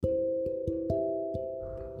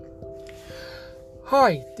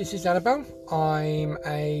Hi, this is Annabelle. I'm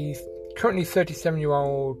a currently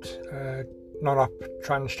 37-year-old non-op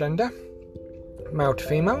transgender, male to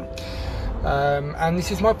female, and this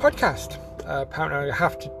is my podcast. Apparently I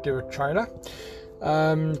have to do a trailer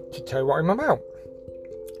to tell you what I'm about.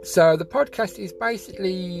 So the podcast is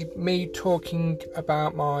basically me talking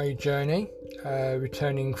about my journey,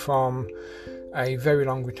 returning from a very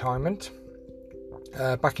long retirement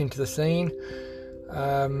back into the scene.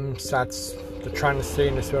 So that's the trans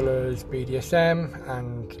scene as well as BDSM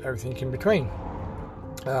and everything in between.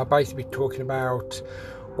 I'll basically be talking about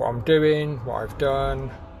what I'm doing, what I've done,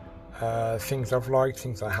 things I've liked,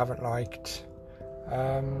 things I haven't liked,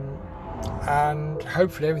 and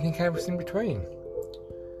hopefully everything else in between.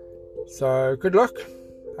 So good luck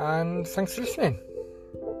and thanks for listening.